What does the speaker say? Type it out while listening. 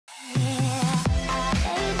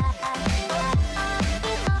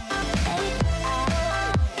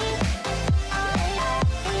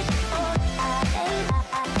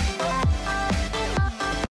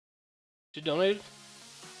you donate?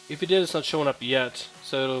 If you did, it's not showing up yet,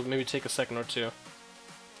 so it'll maybe take a second or two.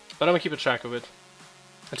 But I'm gonna keep a track of it.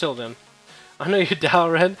 Until then. I know you're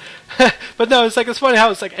Dalaran. But no, it's like, it's funny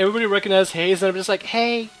how it's like everybody recognizes Hayes, and I'm just like,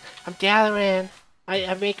 hey, I'm Dalaran.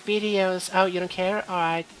 I make videos. Oh, you don't care?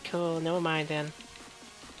 Alright, cool, never mind then.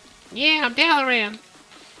 Yeah, I'm Dalaran.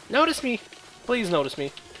 Notice me. Please notice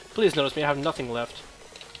me. Please notice me. I have nothing left.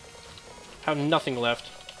 I have nothing left.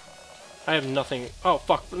 I have nothing. Oh,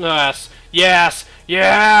 fuck. Yes. Yes.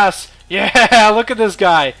 Yes. Yeah. Look at this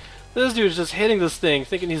guy. This dude's just hitting this thing,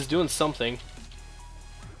 thinking he's doing something.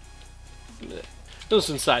 Those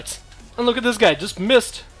insights. And look at this guy. Just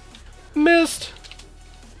missed. Missed.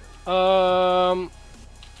 The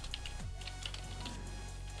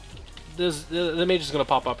mage is gonna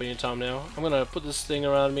pop up anytime now. I'm gonna put this thing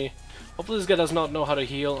around me. Hopefully this guy does not know how to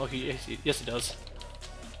heal. Okay, yes he does.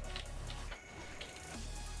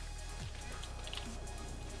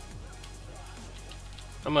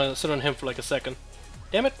 I'm gonna sit on him for like a second.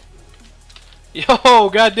 Damn it! Yo,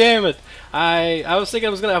 god damn it! I was thinking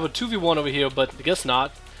I was gonna have a 2v1 over here, but I guess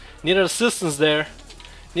not. Needed assistance there.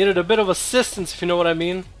 Needed a bit of assistance, if you know what I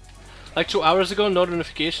mean. Like 2 hours ago, no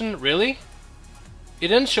notification? Really? It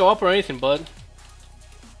didn't show up or anything, bud.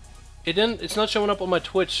 It's not showing up on my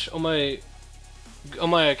Twitch, on my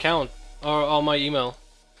account, or on my email.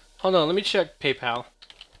 Hold on, let me check PayPal.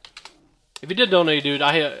 If you did donate, dude,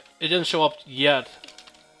 it didn't show up yet.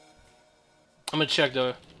 I'm gonna check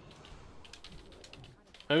though.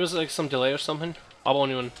 Maybe it was like some delay or something. I won't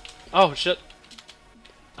even. Oh shit.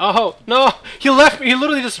 Oh no! He left me. He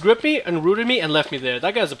literally just gripped me and rooted me and left me there.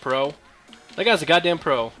 That guy's a pro. That guy's a goddamn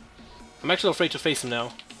pro. I'm actually afraid to face him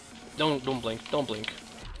now. Don't blink. Don't blink.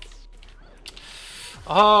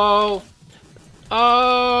 Oh.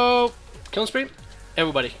 Oh. Killing spree?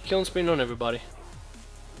 Everybody. Killing spree on everybody.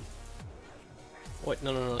 Wait,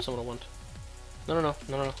 no, that's not what I want. No.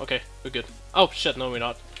 Okay, we're good. Oh shit, no we're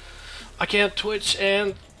not. I can't Twitch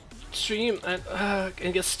and stream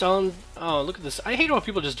and get stunned. Oh, look at this. I hate when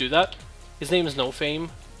people just do that. His name is No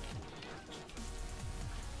Fame.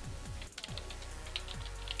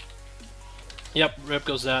 Yep, rip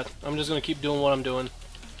goes that. I'm just gonna keep doing what I'm doing.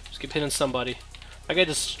 Just keep hitting somebody. That guy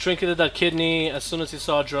just trinketed that kidney as soon as he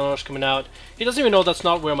saw Draenor coming out. He doesn't even know that's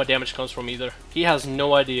not where my damage comes from either. He has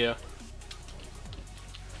no idea.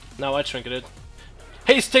 Now I trinketed.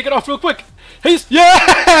 Haste, take it off real quick! Haste!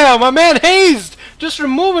 Yeah! My man hazed! Just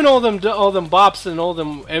removing all them bops and all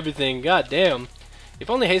them everything. God damn. If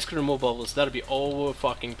only Haste could remove bubbles, that'd be over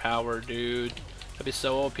fucking power, dude. That'd be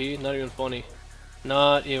so OP. Not even funny.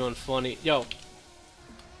 Not even funny. Yo.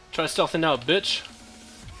 Try stealthing out, bitch.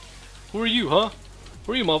 Who are you, huh?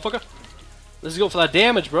 Who are you, motherfucker? Let's go for that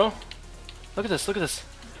damage, bro. Look at this, look at this.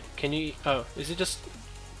 Can you... Oh, is he just...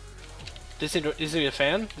 Is he a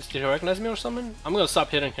fan? Did he recognize me or something? I'm gonna stop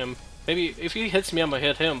hitting him. Maybe if he hits me, I'm gonna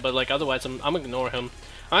hit him, but like otherwise, I'm gonna ignore him.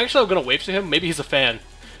 I'm gonna wave to him. Maybe he's a fan.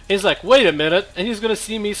 He's like, wait a minute, and he's gonna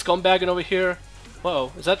see me scumbagging over here.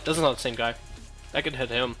 Whoa, that's not the same guy. I could hit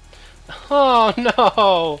him. Oh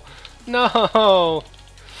no, no.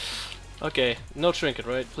 Okay, no trinket,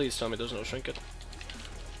 right? Please tell me there's no trinket.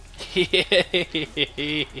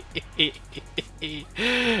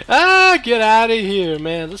 Ah, get out of here,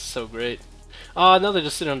 man. This is so great. Now they're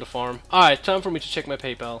just sitting on the farm. Alright, time for me to check my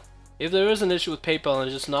PayPal. If there is an issue with PayPal and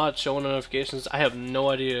it's just not showing notifications, I have no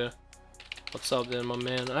idea what's up there, my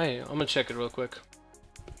man. I'm gonna check it real quick.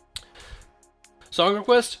 Song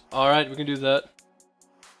request? Alright, we can do that.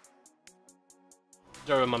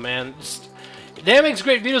 Sorry, my man. Dan makes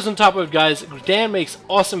great videos on top of it, guys. Dan makes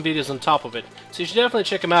awesome videos on top of it. So you should definitely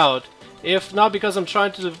check him out. If not because I'm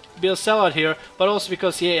trying to be a sellout here, but also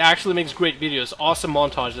because he actually makes great videos. Awesome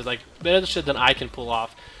montages, like better shit than I can pull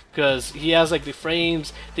off. Because he has like the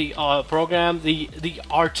frames, the program, the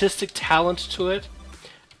artistic talent to it.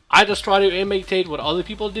 I just try to imitate what other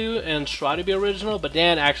people do and try to be original, but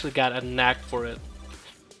Dan actually got a knack for it.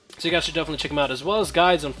 So you guys should definitely check him out, as well as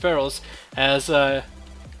guides on ferals, as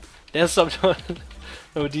Dan stopped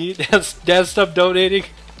Dan stopped donating.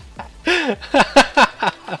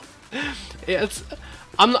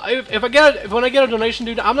 When I get a donation,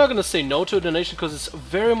 dude, I'm not gonna say no to a donation because it's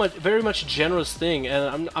very much a generous thing,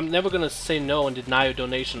 and I'm never gonna say no and deny a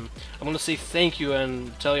donation. I'm gonna say thank you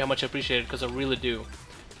and tell you how much I appreciate it because I really do.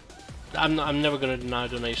 I'm never gonna deny a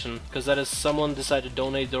donation because that is someone decided to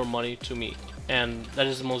donate their money to me, and that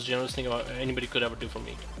is the most generous thing anybody could ever do for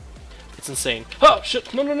me. It's insane. Oh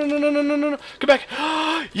shit! No! Get back!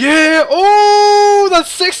 Yeah! Oh,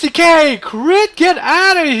 that's 60k! Crit! Get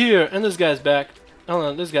out of here! And this guy's back. Hold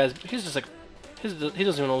on, this guy's. He's just like. He doesn't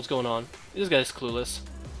even know what's going on. This guy's clueless.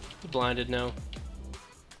 He's blinded now.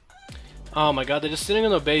 Oh my god, they're just sitting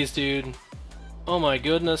on the base, dude. Oh my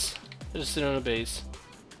goodness. They're just sitting on the base.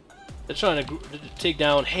 They're trying to take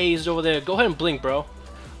down Hazed over there. Go ahead and blink, bro.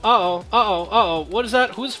 Uh-oh, uh-oh, uh-oh. What is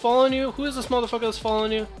that? Who's following you? Who is this motherfucker that's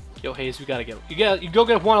following you? Yo, Hazed, we gotta get him. You go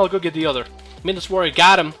get one, I'll go get the other. I mean, this warrior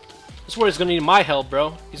got him. This warrior's gonna need my help,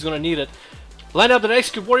 bro. He's gonna need it. Line up and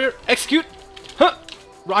execute, warrior. Execute! Huh!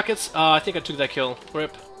 Rockets. I think I took that kill.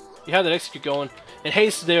 Rip. You had that execute going. And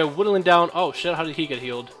Hazed there, whittling down. Oh, shit, how did he get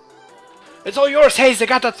healed? It's all yours, Hazed! I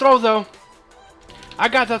got that throw, though! I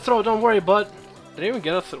got that throw, don't worry, bud. Did I even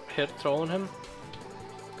get a throw on him?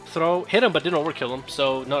 Hit him, but didn't overkill him,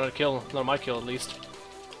 so not a kill. Not my kill, at least.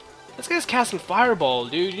 This guy's casting fireball,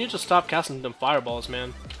 dude. You need to stop casting them fireballs,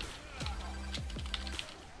 man.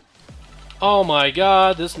 Oh my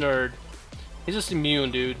god, this nerd. He's just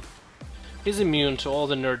immune, dude. He's immune to all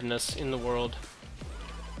the nerdiness in the world.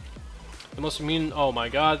 The most immune... Oh my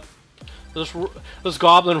god. Those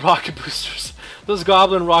goblin rocket boosters. Those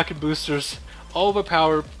goblin rocket boosters.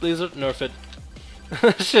 Overpowered. Please nerf it.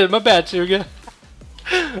 Shit, my bad, Turga.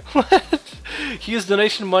 What? He used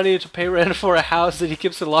donation money to pay rent for a house that he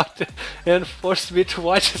keeps it locked and forced me to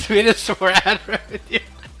watch his videos for ad revenue.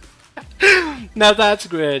 Now that's a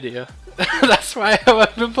great idea. That's why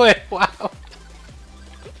I've been playing WoW.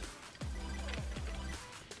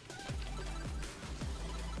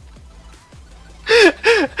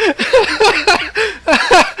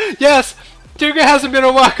 Yes! Turga hasn't been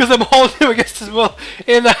a while because I'm holding him against his will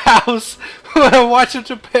in the house when I watch him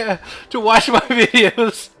to watch my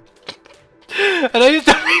videos. And I used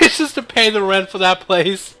to just to pay the rent for that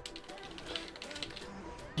place.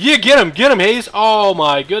 Yeah, get him, Hayes. Oh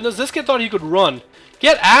my goodness, this kid thought he could run.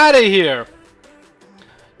 Get out of here.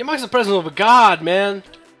 He marks the presence of a god, man.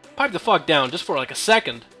 Pipe the fuck down just for like a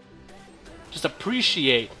second. Just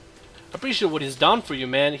appreciate what he's done for you,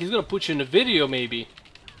 man. He's gonna put you in a video, maybe.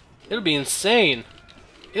 It'll be insane.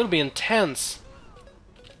 It'll be intense.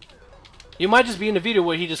 You might just be in a video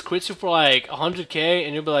where he just quits you for like 100k,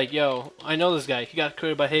 and you'll be like, yo, I know this guy. He got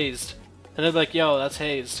cleared by Hazed. And they'll be like, yo, that's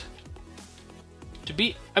Hazed. To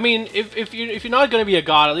be, I mean, if you're not gonna be a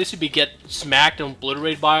god, at least you'd get smacked and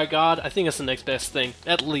obliterated by a god. I think that's the next best thing,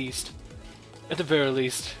 at least, at the very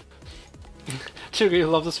least. Turga, you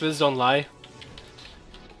love this vids, don't lie.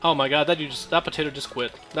 Oh my god, that potato just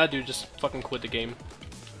quit. That dude just fucking quit the game.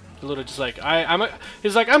 He literally just like,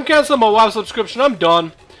 he's like, I'm canceling my WoW subscription. I'm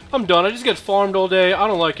done. I just get farmed all day. I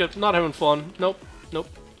don't like it. Not having fun. Nope.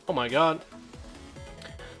 Oh my god.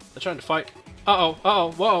 They're trying to fight.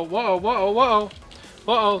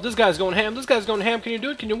 Whoa. This guy's going ham. Can you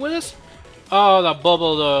do it? Can you win this? Oh, that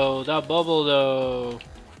bubble though.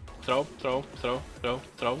 Throw.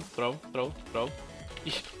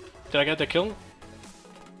 Did I get the kill?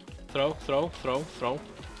 Throw.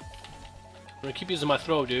 I'm gonna keep using my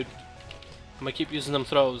throw, dude. I'm gonna keep using them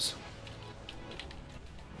throws.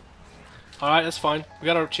 Alright, that's fine. We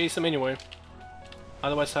gotta chase them anyway.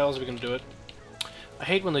 Otherwise, how else are we gonna do it? I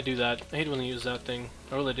hate when they do that. I hate when they use that thing.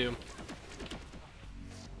 I really do.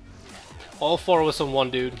 All four of us on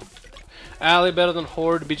one dude. Ally better than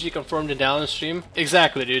Horde. BG confirmed in Dalaran stream.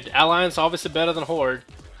 Exactly, dude. Alliance obviously better than Horde.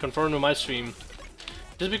 Confirmed in my stream.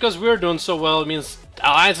 Just because we're doing so well, it means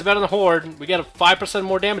Alliance is better than Horde. We get a 5%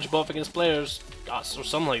 more damage buff against players. Or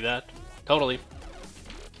something like that. Totally.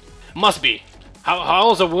 Must be. How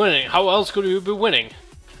else are we winning? How else could we be winning?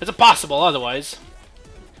 It's impossible otherwise.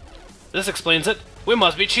 This explains it. We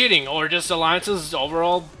must be cheating, or just Alliances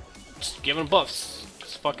overall just giving buffs.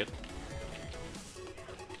 Just fuck it.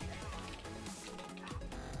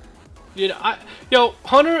 Dude, yo,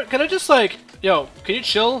 Hunter, can I just like, yo, can you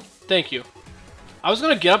chill? Thank you. I was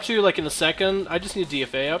gonna get up to you like in a second. I just need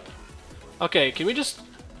DFA up. Okay, can we do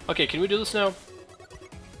this now?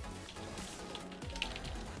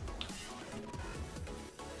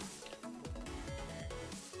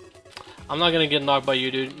 I'm not gonna get knocked by you,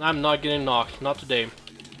 dude. I'm not getting knocked. Not today.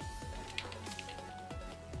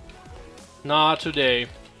 Not today.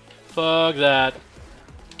 Fuck that.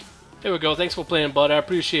 Here we go. Thanks for playing, bud. I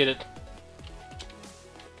appreciate it.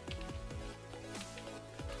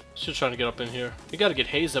 Still trying to get up in here. We gotta get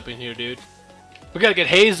Hazed up in here, dude. We gotta get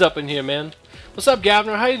Hazed up in here, man. What's up,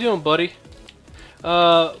 Gavner? How you doing, buddy?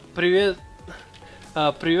 Приветствую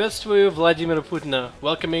Vladimir Putin.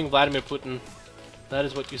 Welcoming Vladimir Putin. That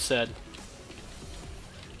is what you said.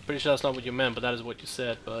 Pretty sure that's not what you meant, but that is what you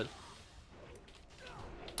said, bud.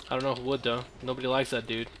 I don't know who would, though. Nobody likes that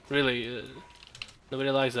dude. Really, nobody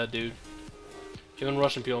likes that dude. Even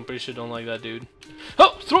Russian people, I'm pretty sure, don't like that dude.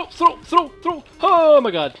 Oh! Throw! Oh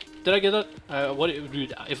my god. Did I get that? What,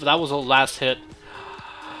 dude, if that was the last hit.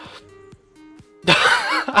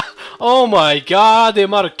 Oh my god, the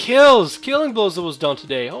amount of killing blows that was done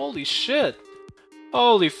today. Holy shit.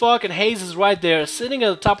 Holy fucking Hayes is right there, sitting at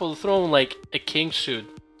the top of the throne like a king should.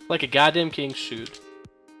 Like a goddamn king should.